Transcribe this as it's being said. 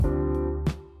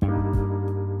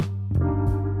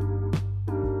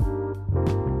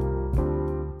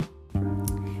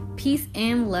Peace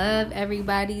and love,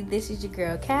 everybody. This is your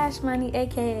girl Cash Money,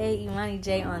 aka Imani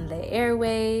J, on the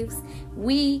airwaves.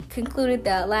 We concluded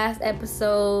the last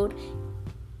episode.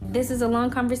 This is a long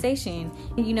conversation.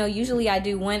 You know, usually I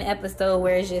do one episode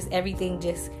where it's just everything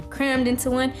just crammed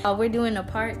into one. We're doing a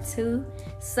part 2.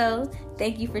 So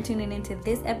thank you for tuning into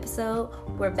this episode.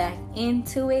 We're back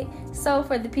into it. So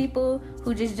for the people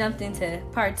who just jumped into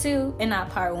part 2 and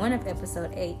not part 1 of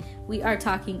episode 8, we are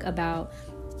talking about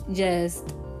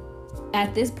just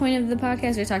at this point of the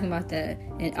podcast, we're talking about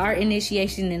our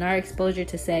initiation and our exposure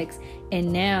to sex.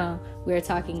 And now we're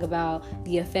talking about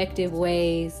the effective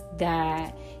ways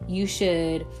that you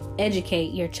should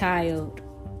educate your child,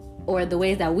 or the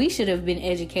ways that we should have been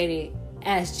educated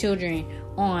as children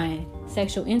on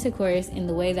sexual intercourse and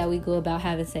the way that we go about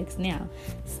having sex now.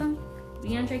 So,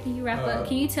 DeAndre, can you wrap up?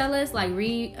 Can you tell us, like,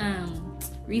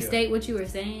 restate what you were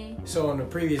saying? So, on the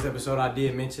previous episode, I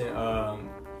did mention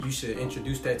you should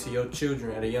introduce that to your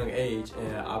children at a young age,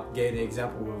 and I gave the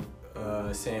example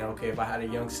of saying, okay, if I had a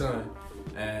young son,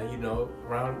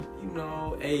 around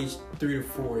age 3 to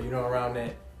 4, around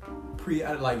that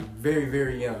very,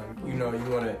 very young, you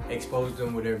want to expose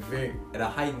them with at a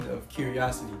height of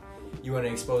curiosity. You want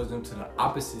to expose them to the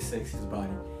opposite sex's body,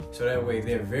 so that way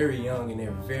they're very young and they're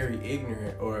very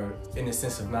ignorant, or in the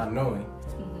sense of not knowing,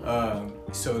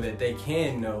 so that they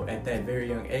can know at that very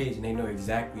young age, and they know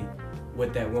exactly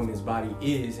what that woman's body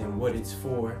is and what it's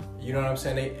for. You know what I'm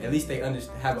saying? At least they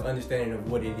have an understanding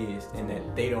of what it is, and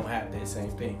that they don't have that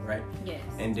same thing, right? Yes.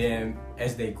 And then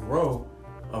as they grow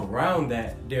around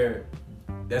that,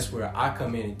 that's where I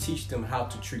come in and teach them how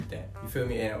to treat that. You feel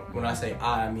me? And when I say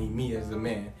I mean me as the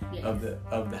man, yes, of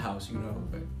the house.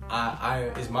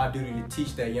 It's my duty to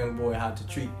teach that young boy how to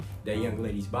treat that young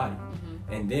lady's body.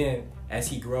 Mm-hmm. And then as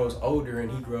he grows older and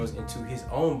he grows into his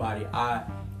own body, I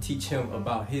teach him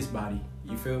about his body.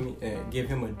 You feel me? And give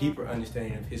him a deeper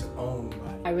understanding of his own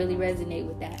body. I really resonate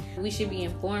with that. We should be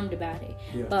informed about it.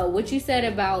 Yeah. But what you said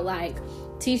about, like,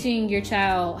 teaching your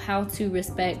child how to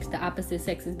respect the opposite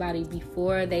sex's body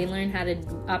before they learn how to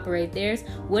operate theirs,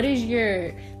 what is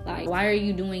your, why are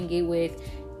you doing it with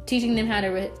teaching them how to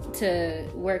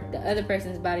work the other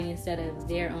person's body instead of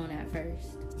their own at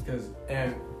first? Because,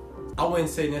 and I wouldn't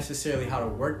say necessarily how to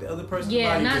work the other person's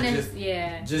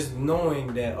body, just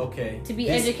knowing that, okay, to be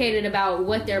educated about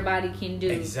what their body can do.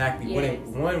 Exactly. Yes.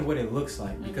 What it looks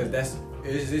like, because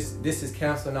this is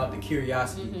canceling out the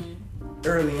curiosity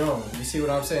early on. You see what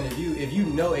I'm saying? If you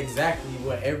know exactly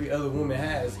what every other woman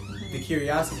has, the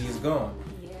curiosity is gone.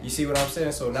 You see what I'm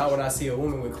saying? So now when I see a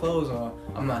woman with clothes on,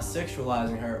 I'm not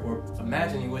sexualizing her or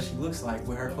imagining what she looks like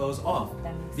with her clothes off,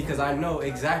 because I know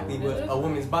exactly what a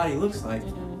woman's body looks like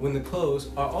when the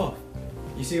clothes are off.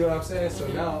 You see what I'm saying? So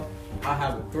now I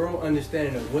have a thorough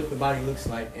understanding of what the body looks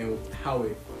like and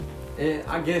and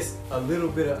I guess a little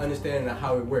bit of understanding of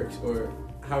how it works, or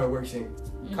how it works in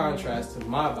contrast to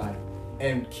my body.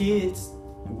 And kids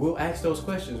will ask those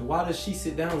questions. Why does she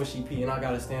sit down when she pee and I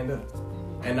gotta stand up?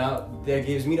 And now that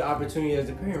gives me the opportunity as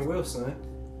the parent. Well, son,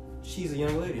 she's a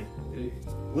young lady.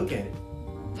 Look at it.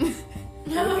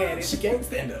 Look at it. She can't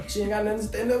stand up. She ain't got nothing to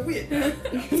stand up with.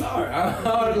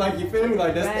 Sorry. Like, you feel me?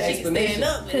 Like, that's the explanation. She can stand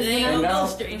up and they ain't gonna go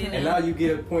straight in. And now you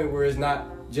get a point where it's not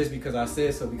just because I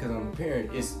said so because I'm a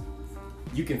parent. It's,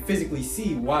 you can physically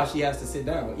see why she has to sit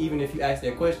down. Even if you ask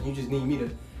that question, you just need me to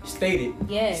state it.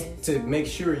 Yes. To make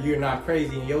sure you're not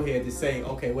crazy in your head to say,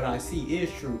 okay, what I see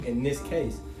is true in this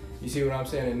case. You see what I'm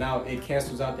saying? And now it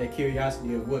cancels out that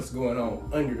curiosity of what's going on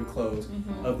under the clothes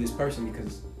of this person,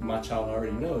 because my child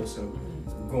already knows. So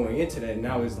going into that,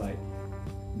 now it's like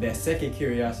that second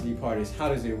curiosity part is, how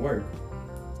does it work?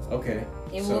 Okay.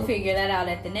 And we'll figure that out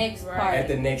at the next part. At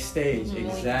the next stage,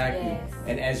 exactly. Yes.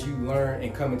 And as you learn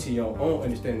and come into your own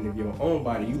understanding of your own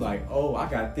body, you like, oh, I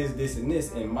got this, this, and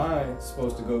this, and mine's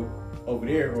supposed to go over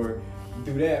there, or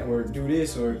do that, or do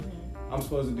this, or I'm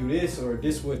supposed to do this, or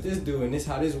this what this do, and this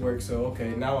how this works. So okay,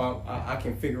 now I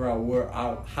can figure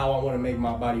out how I want to make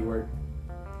my body work,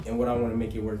 and what I want to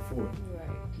make it work for. Right.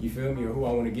 You feel me? Or who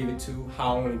I want to give it to,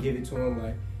 how I want to give it to them.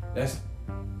 Like, that's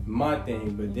my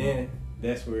thing. But then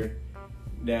that's where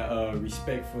that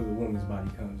respect for the woman's body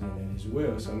comes in as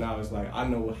well. So now it's like, I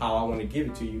know how I want to give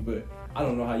it to you, but I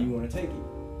don't know how you want to take it.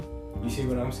 You see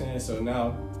what I'm saying? So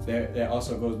now that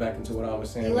also goes back into what I was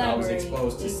saying. When I was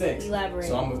exposed to sex. Elaborate.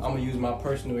 So I'm gonna use my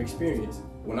personal experience.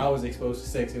 When I was exposed to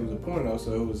sex, it was a porno.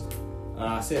 So it was,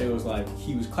 I said it was like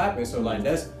he was clapping. So like,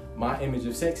 that's my image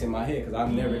of sex in my head, because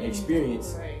I've never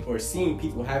experienced or seen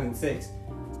people having sex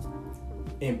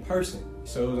in person.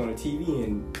 So it was on the TV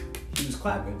and he was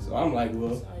clapping. So I'm like,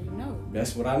 well,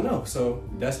 that's what I know. So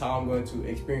that's how I'm going to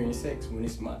experience sex when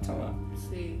it's my time.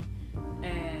 See,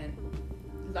 and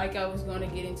like I was going to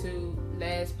get into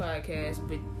last podcast,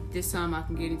 but this time I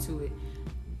can get into it.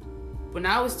 When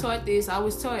I was taught this, I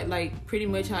was taught like pretty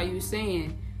much how you were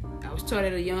saying. I was taught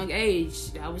at a young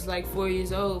age. I was like 4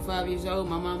 years old, 5 years old.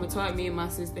 My mama taught me and my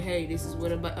sister, hey, this is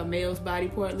what a male's body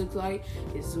part looks like.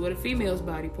 This is what a female's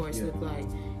body parts look like.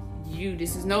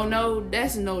 This is no,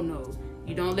 that's no.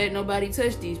 You don't let nobody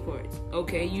touch these parts.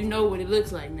 Okay, you know what it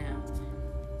looks like now.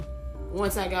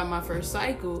 Once I got my first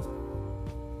cycle,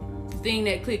 the thing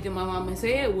that clicked in my mama's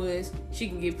head was, she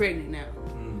can get pregnant now.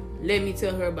 Let me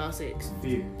tell her about sex.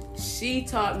 Fear. She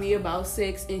taught me about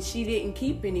sex, and she didn't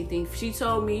keep anything. She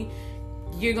told me,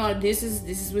 this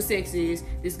is what sex is.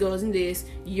 This goes in this.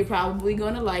 You're probably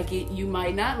gonna like it. You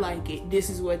might not like it. This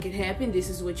is what could happen. This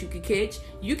is what you could catch.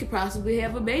 You could possibly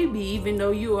have a baby, even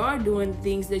though you are doing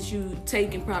things that you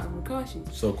take in proper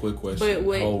precautions. So, quick question.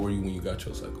 How old were you when you got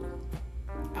your cycle?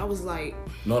 I was like...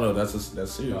 No, that's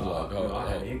serious.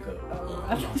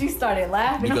 I thought you started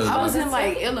laughing. Because I was in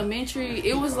like elementary.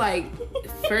 It was like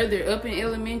further up in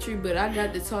elementary, but I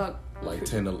got to talk... Like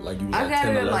 10, like you was I like got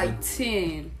 10, it 11? at like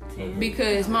 10.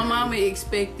 Because my mama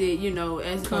expected,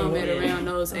 as come at around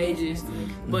those ages.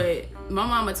 But my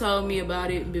mama told me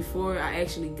about it before I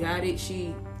actually got it.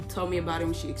 She told me about it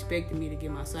when she expected me to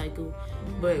get my cycle.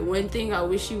 But one thing I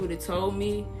wish she would have told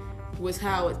me was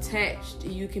how attached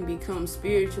you can become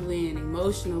spiritually and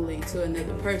emotionally to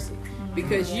another person.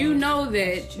 Because you know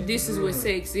that this is what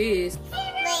sex is.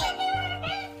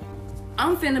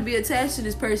 I'm finna be attached to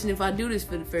this person if I do this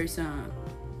for the first time.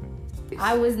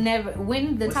 I was never...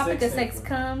 When the topic of sex sex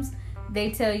comes,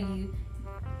 they tell you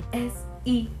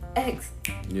S-E-X.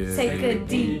 Yeah. Take a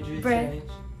deep breath.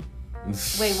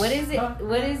 Wait, what is it?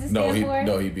 What is it stand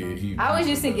for? I was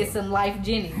just thinking some Life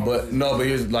Jenny. But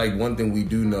here's like one thing we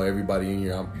do know. Everybody in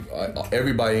here,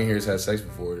 everybody in here has had sex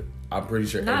before. I'm pretty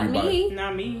sure everybody.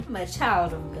 Not me. I'm a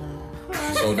child of God.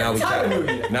 So now we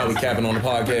capping on the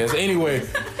podcast. Anyway,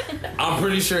 I'm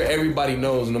pretty sure everybody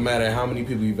knows. No matter how many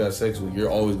people you've had sex with, you're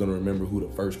always gonna remember who the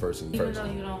first person. Even though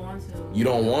you don't want to. You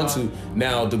don't want to.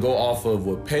 Now, to go off of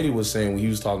what Petty was saying when he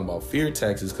was talking about fear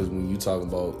taxes, because when you talking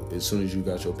about as soon as you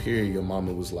got your period, your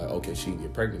mama was like, okay, she can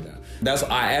get pregnant now. That's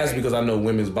what I asked, because I know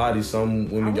women's bodies.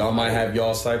 Some women, y'all might have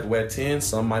y'all cycle at 10.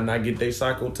 Some might not get their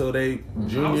cycle till they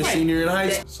junior, senior in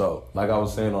high school. So, like I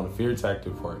was saying on the fear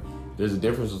tactic part, there's a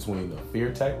difference between the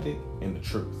fear tactic and the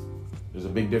truth. There's a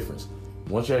big difference.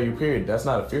 Once you have your period, that's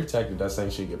not a fear tactic that's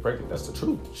saying she get pregnant. That's the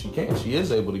truth. She can. She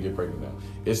is able to get pregnant now.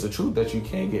 It's the truth that you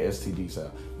can get STDs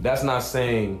out. That's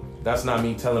not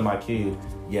me telling my kid,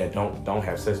 yeah, don't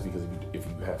have sex, because if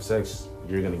you have sex,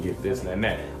 you're going to get this and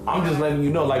that. I'm just letting you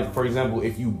know, like, for example,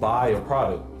 if you buy a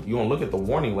product, you're going to look at the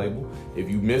warning label. If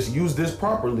you misuse this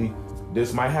properly,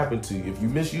 this might happen to you. If you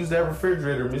misuse that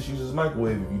refrigerator, misuse this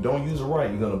microwave, if you don't use it right,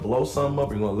 you're going to blow something up,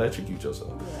 you're going to electrocute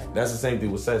yourself. Right. That's the same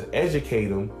thing with sex. Educate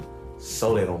them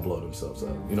so they don't blow themselves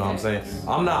up. You know what I'm saying?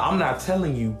 I'm not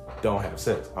telling you don't have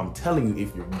sex. I'm telling you,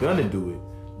 if you're going to do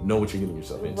it, know what you're getting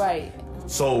yourself into. Right.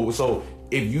 So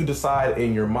if you decide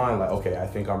in your mind, like, okay, I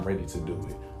think I'm ready to do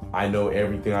it. I know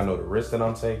everything. I know the risks that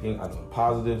I'm taking. I know the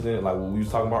positives in it. Like what we was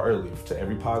talking about earlier. To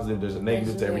every positive, there's a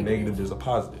negative. To every negative, there's a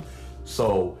positive.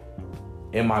 So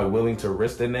am I willing to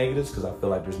risk the negatives because I feel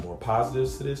like there's more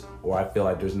positives to this, or I feel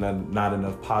like there's not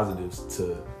enough positives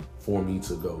for me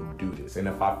to go do this? And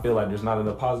if I feel like there's not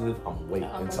enough positives, I'm gonna wait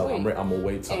until I'm ready. I'm gonna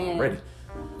wait till I'm ready.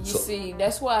 You see,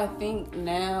 that's why I think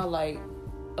now, like,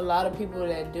 a lot of people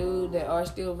that are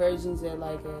still virgins at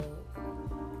like a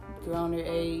grown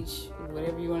age,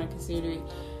 whatever you want to consider it,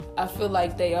 I feel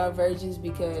like they are virgins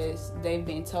because they've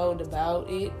been told about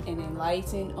it and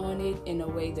enlightened on it in a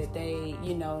way that they,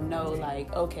 know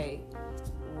like, okay,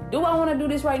 do I want to do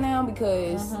this right now?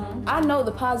 Because I know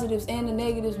the positives and the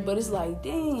negatives, but it's like,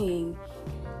 dang.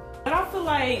 And I feel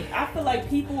like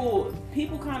people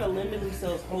kind of limit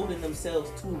themselves, holding themselves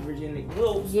to virginity.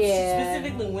 Well,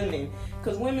 specifically women,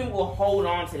 because women will hold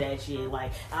on to that shit.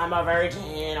 Like, I'm a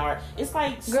virgin, or it's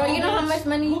like, girl, you know how much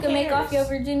money you can make off your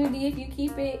virginity if you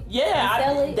keep it?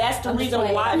 Yeah, that's the reason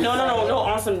why. No.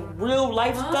 On some real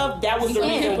life stuff, that was the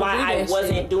reason why I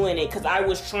wasn't doing it, because I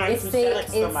was trying to sell it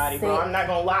to somebody, bro. I'm not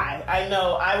gonna lie. I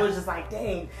know. I was just like,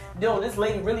 dang, this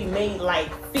lady really made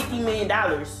like $50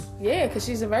 million. Yeah, because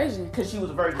she's a virgin. Because she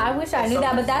was a virgin. I wish I knew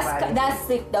that, but that's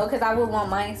sick though, because I would want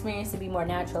my experience to be more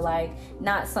natural, like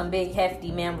not some big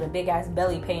hefty man with a big ass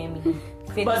belly paying me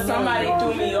 $50 But somebody million.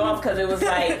 threw me off because it was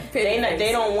like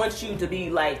they don't want you to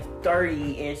be like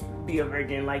 30 and be a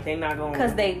virgin. Like they're not going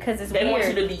because it's they weird,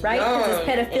 want you to be right? Because it's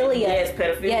pedophilia. Yes,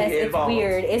 pedophilia. Yes, it's involved.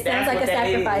 weird. It sounds like a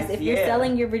sacrifice. If you're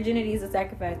selling your virginity, it's a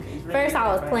sacrifice. Really First, I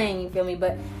was playing, you feel me?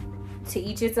 But to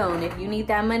each its own. If you need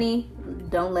that money,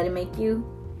 don't let it make you.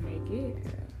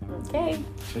 Okay.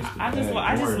 I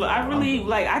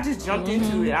just jumped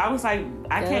into it. I was like,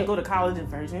 I can't go to college in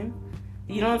virgin.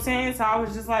 You know what I'm saying? So I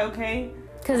was just like, okay.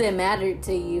 Because it mattered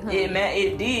to you, huh?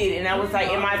 It did, and I was like,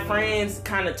 and my friends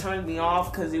kind of turned me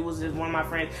off because it was just one of my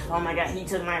friends. Oh my God, he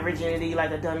took my virginity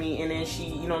like a dummy, and then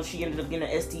she ended up getting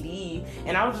an STD,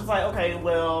 and I was just like, okay,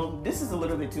 well, this is a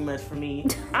little bit too much for me.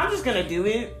 I'm just gonna do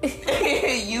it.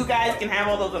 You guys can have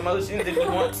all those emotions if you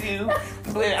want to,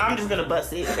 but I'm just gonna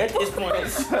bust it at this point.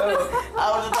 So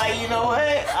I was just like, you know what?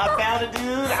 I found a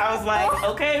dude. I was like,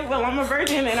 okay, well, I'm a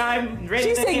virgin, and I'm ready.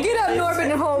 She said, "Get up,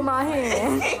 Norbert, and hold my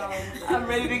hand." I'm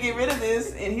ready to get rid of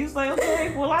this. And he was like,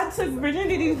 okay, well, I took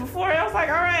virginity before. I was like,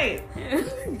 all right.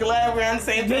 Glad we're on the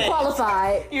same page.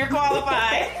 You're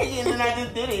qualified. And then I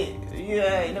just did it.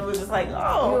 Yeah, and it was just like,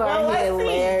 oh, you are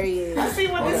hilarious. I see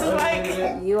what this is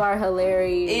like. You are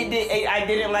hilarious. I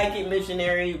didn't like it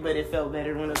missionary, but it felt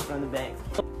better when it was from the back.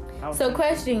 So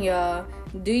question, y'all.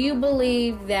 Do you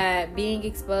believe that being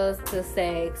exposed to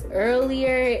sex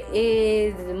earlier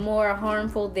is more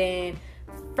harmful than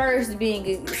first being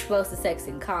exposed to sex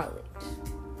in college?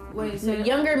 Wait, so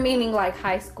younger meaning like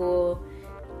high school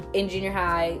and junior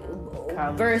high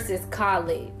versus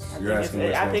college. You're asking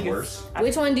which one's worse?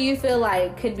 Which one do you feel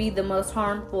like could be the most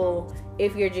harmful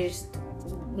if you're just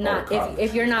not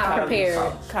if you're not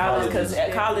prepared? College, because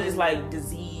college is like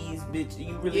disease. Bitch,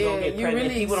 you really don't get pregnant. You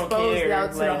really people exposed don't care.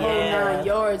 out to the whole 9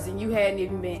 yards, and you hadn't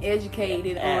even been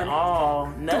educated at on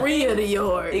all. 3 of the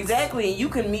yards. Exactly. You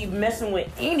can be messing with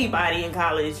anybody in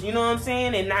college. You know what I'm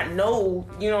saying, and not know.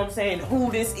 You know what I'm saying,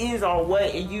 who this is or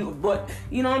what. And you, but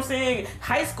you know what I'm saying.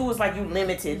 High school is like you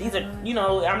limited. These are, you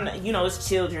know, it's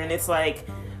children. It's like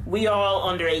we all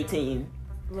under 18.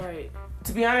 Right.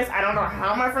 To be honest, I don't know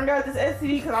how my friend got this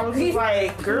STD because I was just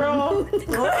like, girl,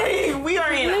 like, we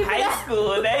are in high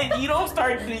school. That you don't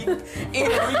start getting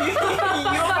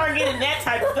that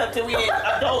type of stuff till we get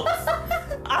adults.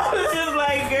 I was just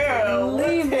like, girl,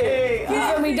 leave it.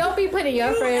 I mean, don't be putting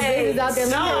your friend's business out there.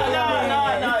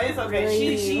 No, it's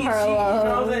okay. She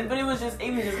knows it, but it was just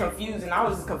confusing. I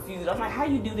was just confused. I'm like, how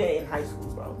you do that in high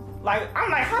school, bro? Like, I'm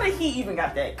like, how did he even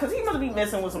got that? Because he must be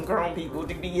messing with some grown people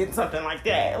to be getting something like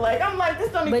that. Like, I'm like,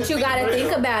 this don't even. But you gotta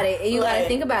think about it. You gotta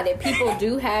think about it. People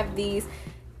do have these.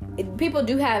 People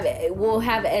will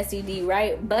have an STD,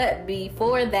 right? But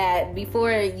before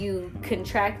you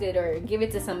contract it or give it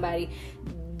to somebody,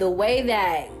 the way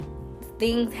that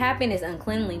things happen is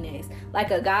uncleanliness.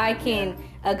 Like a guy can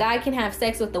have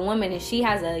sex with a woman and she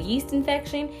has a yeast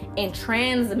infection and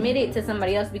transmit it to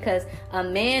somebody else because a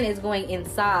man is going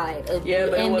inside of you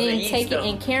and then taking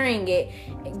and carrying it,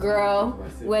 girl.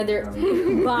 Whether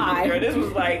bye. Girl, this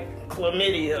was like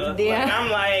chlamydia. Yeah. Like, I'm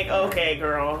like, okay,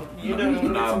 girl, you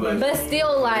don't. But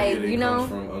still, like, you know.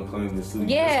 From uncleanliness too.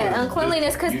 Yeah,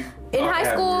 uncleanliness because. In high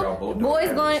school,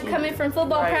 boys coming from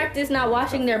football practice, not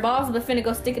washing their balls, but finna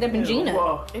go stick it up in Gina.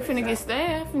 They finna get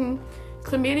staph and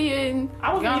chlamydia and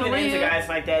I was even into guys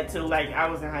like that too. Like I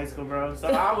was in high school, bro, so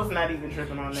I was not even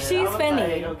tripping on that. She's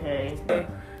funny. Like, okay.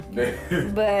 But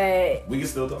we can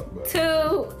still talk about it.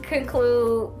 To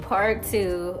conclude part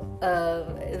 2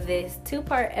 of this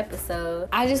 2-part episode,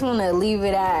 I just want to leave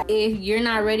it at, if you're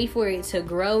not ready for it to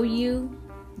grow you,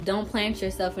 don't plant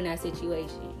yourself in that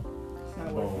situation.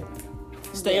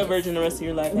 Stay a virgin the rest of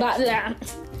your life. Do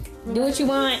what you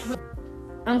want.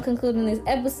 I'm concluding this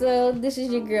episode. This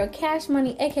is your girl Cash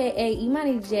Money, aka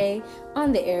Imani J,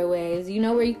 on the airwaves. You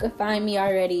know where you can find me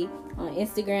already on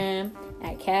Instagram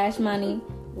at Cash Money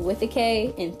with a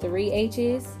K and 3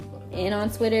 H's, and on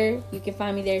Twitter you can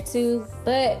find me there too.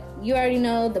 But you already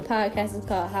know the podcast is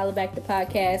called Holla Back the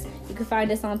Podcast. You can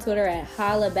find us on Twitter at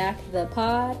Holla Back the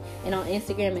Pod and on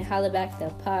Instagram at Holla Back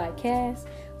the Podcast.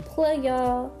 Plug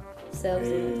y'all selves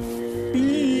in.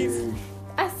 Please.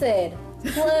 I said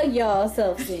plug y'all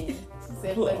selves in.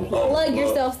 Plug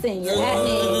yourself in. Your at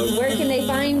name. Where can they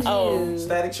find you?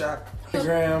 Static Shock.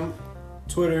 Instagram,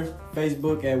 Twitter,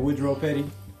 Facebook at Woodrow Petty. You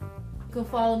can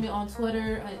follow me on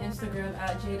Twitter and Instagram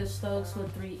at Jada Stokes with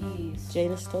 3 E's.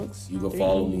 Jada Stokes. You can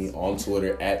follow me on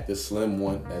Twitter at the Slim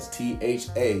One. That's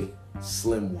THA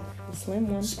Slim One. The Slim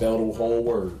One. Spell the whole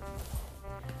word.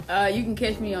 You can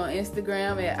catch me on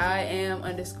Instagram at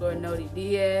IAM_Noti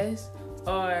Diaz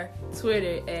or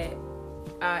Twitter at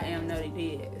IAM_Noti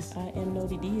Diaz.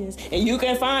 IAM_Noti Diaz. And you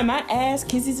can find my ass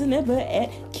Kizzy Zaneba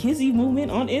at Kizzy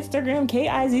Movement on Instagram.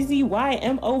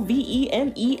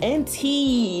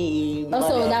 KIZZYMOVEMENT.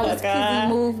 Also, that was Kizzy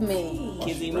Movement.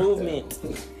 Kizzy Movement.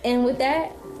 And with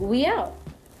that, we out.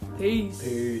 Peace.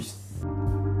 Peace.